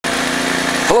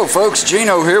Hello folks,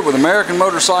 Gino here with American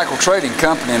Motorcycle Trading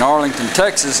Company in Arlington,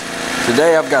 Texas.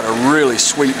 Today I've got a really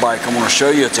sweet bike I want to show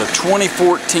you. It's a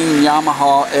 2014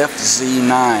 Yamaha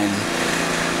FZ9.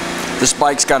 This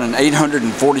bike's got an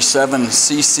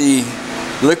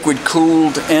 847cc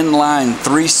liquid-cooled inline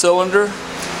 3-cylinder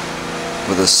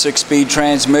with a 6-speed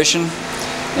transmission.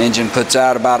 Engine puts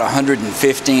out about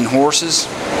 115 horses.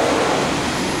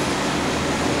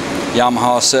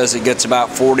 Yamaha says it gets about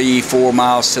 44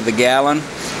 miles to the gallon.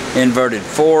 Inverted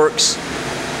forks,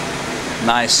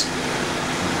 nice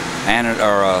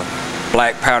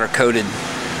black powder coated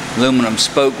aluminum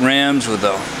spoke rims with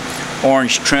a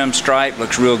orange trim stripe.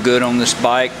 Looks real good on this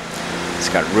bike. It's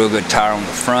got a real good tire on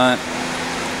the front.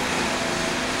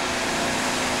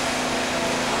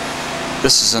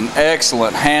 This is an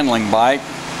excellent handling bike.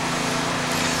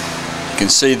 You can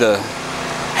see the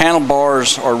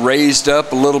handlebars are raised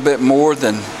up a little bit more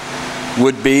than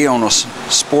would be on a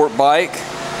sport bike.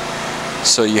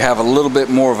 So you have a little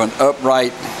bit more of an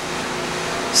upright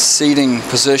seating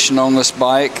position on this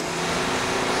bike.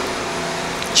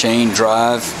 Chain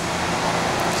drive,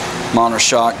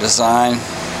 monoshock design.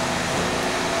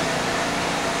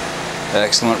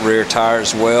 Excellent rear tire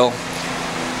as well.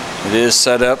 It is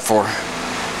set up for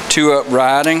 2-up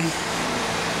riding.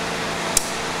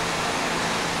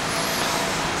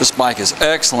 This bike is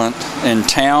excellent in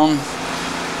town,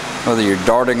 whether you're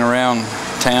darting around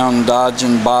town,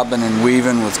 dodging, bobbing, and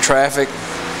weaving with traffic,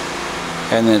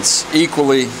 and it's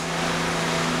equally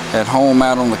at home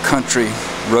out on the country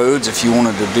roads if you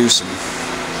wanted to do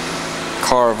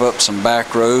carve up some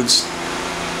back roads.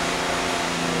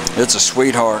 It's a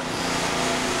sweetheart.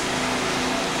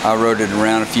 I rode it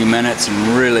around a few minutes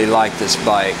and really liked this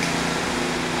bike.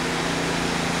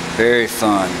 Very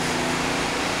fun.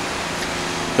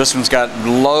 This one's got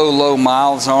low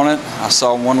miles on it. I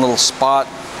saw one little spot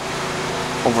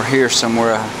over here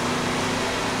somewhere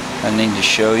I need to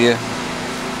show you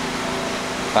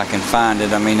if I can find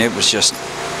it. I mean, it was just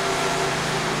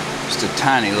a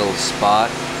tiny little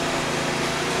spot.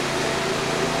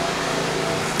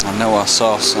 I know I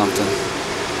saw something.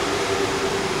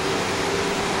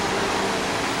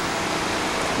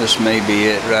 This may be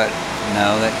it, right?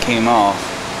 No, that came off.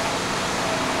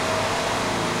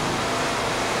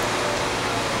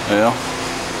 Well,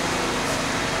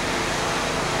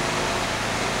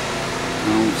 I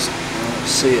don't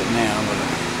see it now, but I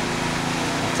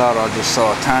thought I just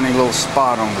saw a tiny little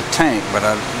spot on the tank, but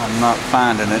I'm not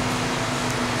finding it.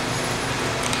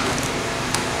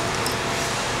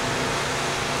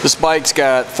 This bike's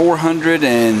got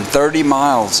 430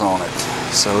 miles on it,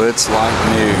 so it's like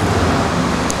new.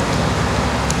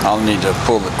 I'll need to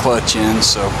pull the clutch in,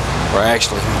 or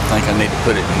actually I think I need to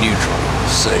put it in neutral.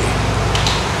 Let's see.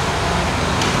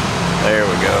 There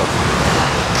we go.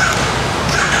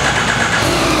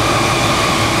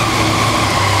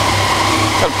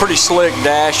 Got a pretty slick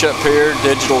dash up here,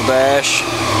 digital dash.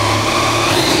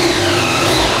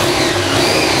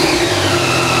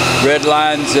 Red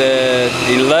line's at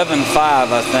 11.5,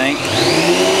 I think.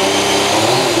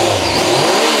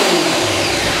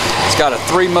 It's got a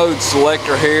 3-mode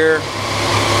selector here.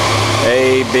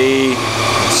 A, B,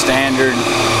 standard.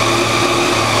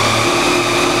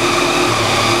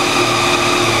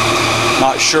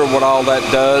 Not sure what all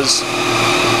that does,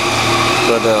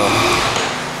 but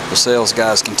the sales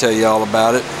guys can tell you all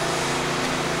about it.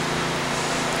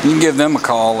 You can give them a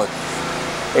call at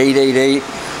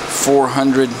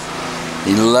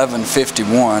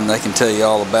 888-400-1151. They can tell you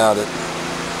all about it.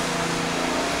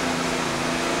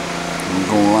 You can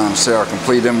go online and see our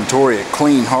complete inventory at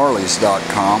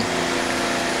cleanharleys.com.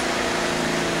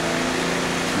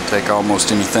 You can take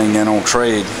almost anything in on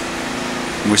trade.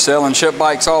 We sell and ship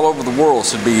bikes all over the world,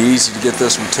 so it'd be easy to get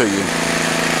this one to you.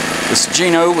 This is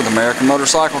Gino with American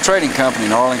Motorcycle Trading Company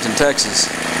in Arlington, Texas.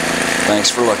 Thanks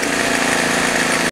for looking.